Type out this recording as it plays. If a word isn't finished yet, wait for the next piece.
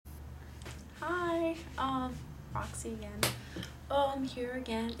Roxy again. Here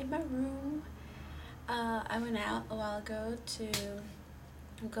again in my room. I went out a while ago to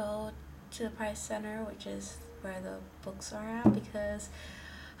go to the Price Center, which is where the books are at, because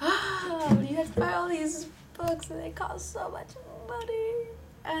you have to buy all these books and they cost so much money.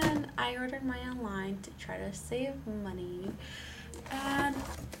 And I ordered mine online to try to save money. And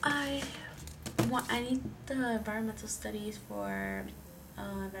I need the environmental studies for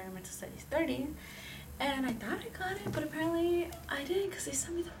environmental studies 30, and I thought I got it, but apparently I didn't because they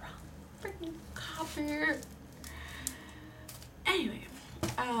sent me the wrong freaking copy. Anyway,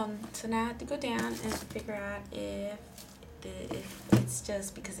 so now I have to go down and figure out if it's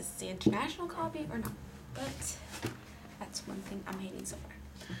just because it's the international copy or not. But that's one thing I'm hating so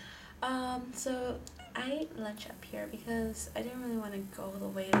far. So I ate lunch up here because I didn't really want to go all the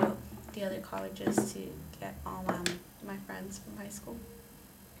way to the other colleges to get all my friends from high school.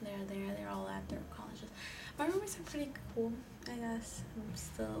 They're all at their colleges. My roommates are pretty cool, I guess.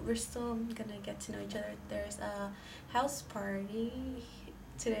 We're still gonna get to know each other. There's a house party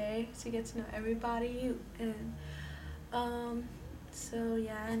today to get to know everybody, and so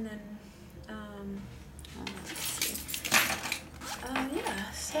yeah, and then let's see.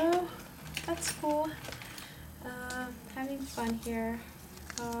 Yeah, so that's cool. Having fun here.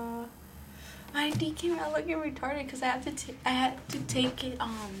 My ID came out looking retarded because I had to take it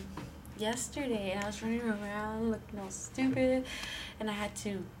yesterday, and I was running around looking all stupid, and I had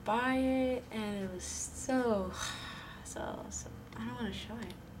to buy it, and it was so I don't want to show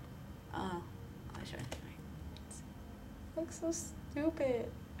it. I'll show it anyway. It looks so stupid.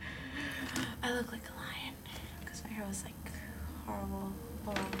 I look like a lion because my hair was like horrible.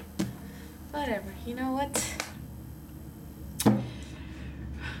 Oh, whatever. You know what?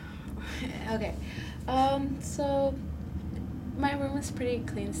 Okay, so my room is pretty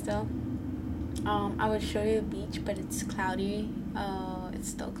clean still. I would show you the beach, but it's cloudy. It's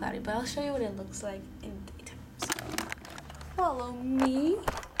still cloudy, but I'll show you what it looks like in daytime. So follow me.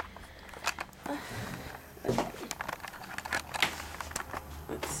 Okay.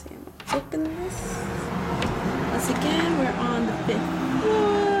 Let's see, I'm open this. Once again, we're on the 5th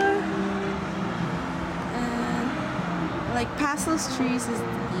floor. And like past those trees is the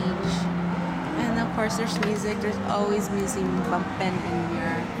beach. And of course there's music. There's always music bumping in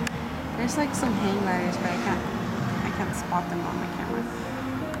here. There's like some hang gliders, but I can't spot them on my camera.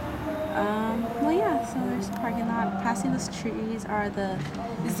 Well yeah, so there's the parking lot. Passing those trees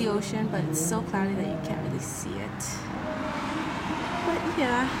is the ocean, but it's so cloudy that you can't really see it. But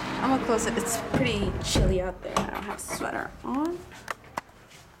yeah, I'm gonna close it. It's pretty chilly out there. I don't have a sweater on.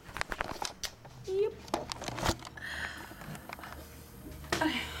 Yep.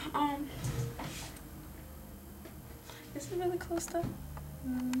 Okay, is it really close though?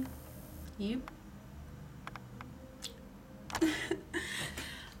 Yep.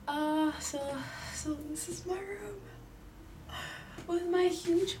 So this is my room with my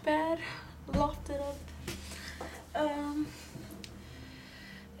huge bed lofted up.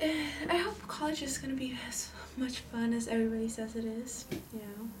 I hope college is gonna be as much fun as everybody says it is. You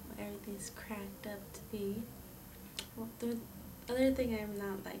know, everything's cracked up to be. Well, the other thing I'm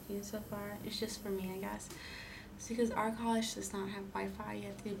not liking so far is just for me, I guess. It's because our college does not have Wi-Fi. You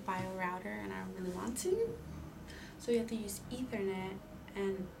have to buy a router, and I don't really want to. So you have to use Ethernet,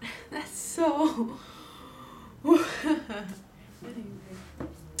 and that's so. Anyway,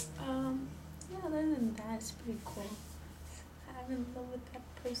 yeah. Other than that, it's pretty cool. I'm in love with that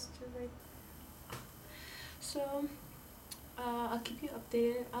poster right now. So, I'll keep you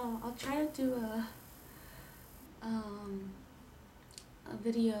updated. I'll try to do a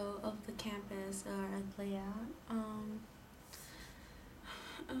video of the campus or a layout.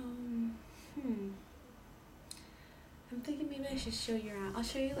 I'm thinking maybe I should show you around. I'll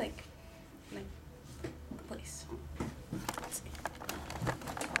show you like the place. Let's see.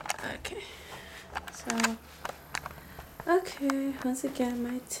 Okay. So, okay, once again,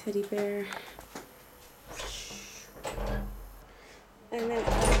 my teddy bear. And then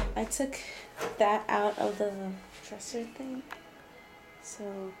I took that out of the dresser thing.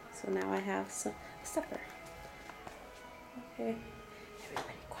 So now I have some supper. Okay,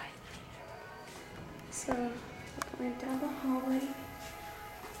 everybody quiet. So we're going down the hallway,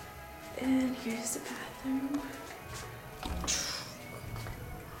 and here's the bathroom.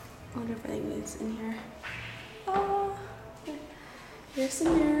 I wonder if anything is in here. Oh, here's the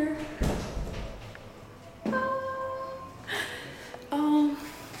mirror.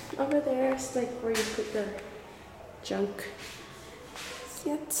 Over there is like where you put the junk.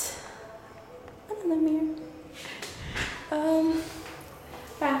 Yet another mirror.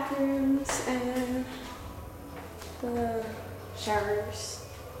 Bathrooms, and the showers.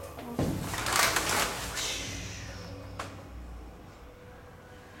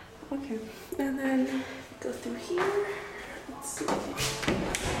 Okay, and then go through here. Let's see.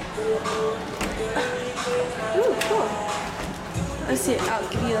 Ooh, cool. Let's see, I'll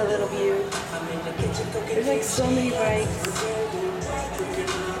give you a little view. There's like so many bikes.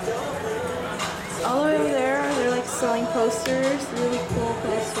 All the way over there, they're like selling posters, really cool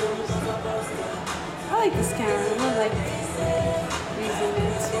posters. I like this camera, I like using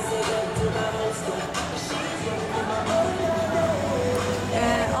it.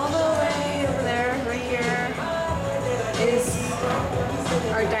 And all the way over there, right here, is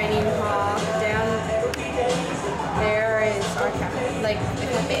our dining hall. Down there is our cafe, like the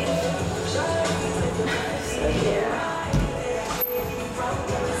cafe. So yeah.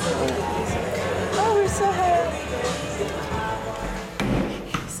 Oh, we're so high.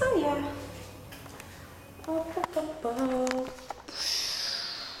 So yeah. Oh,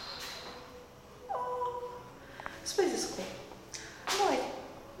 this place is cool. I like it.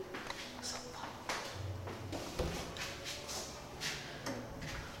 So fun.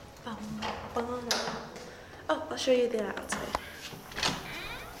 Oh, I'll show you the outside.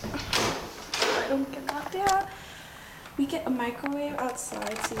 I don't get locked out. We get a microwave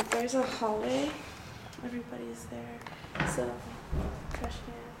outside, so there's a hallway. Everybody's there. So, trash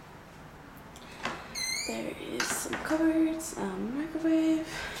can. There is some cupboards, microwave.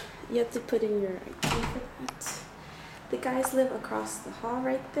 You have to put in your ID for that. The guys live across the hall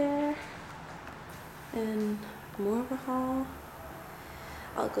right there. And more of a hall.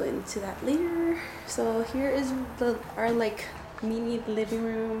 I'll go into that later. So here is our like mini living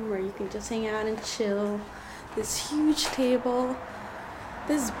room where you can just hang out and chill. This huge table,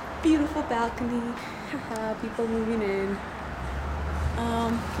 this beautiful balcony, people moving in.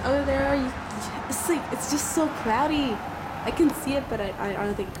 Over there, it's just so cloudy. I can see it, but I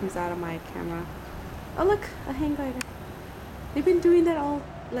don't think it comes out of my camera. Oh look, a hang glider. They've been doing that all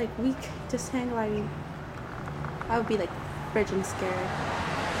like week, just hang gliding. I would be like freaking scared.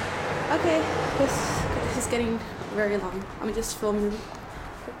 Okay, this is getting very long. I'm just filming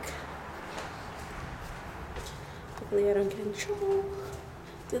quick. Hopefully I don't get in trouble.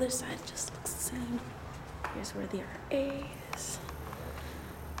 The other side just looks the same. Here's where the RA is.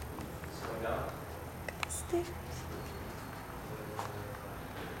 Got the stairs.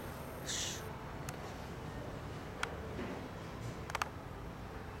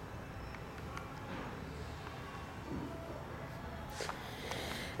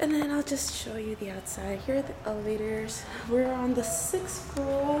 And then I'll just show you the outside. Here are the elevators. We're on the 6th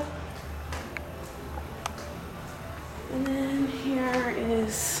floor. And then here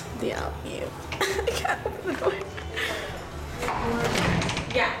is the out view. I can't open the door.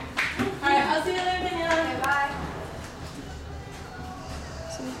 Yeah. Alright, I'll see you later, Danielle. Okay, bye.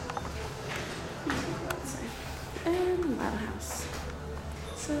 So, outside. And the model house.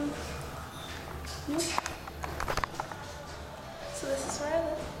 So, yep. So this is where I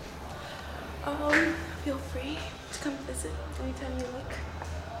live. Feel free to come visit anytime you like.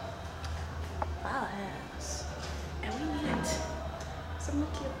 Wow, house. And we need it.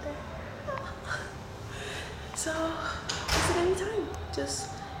 Someone cute there. So, visit anytime. Just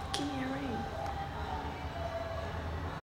give me a ring.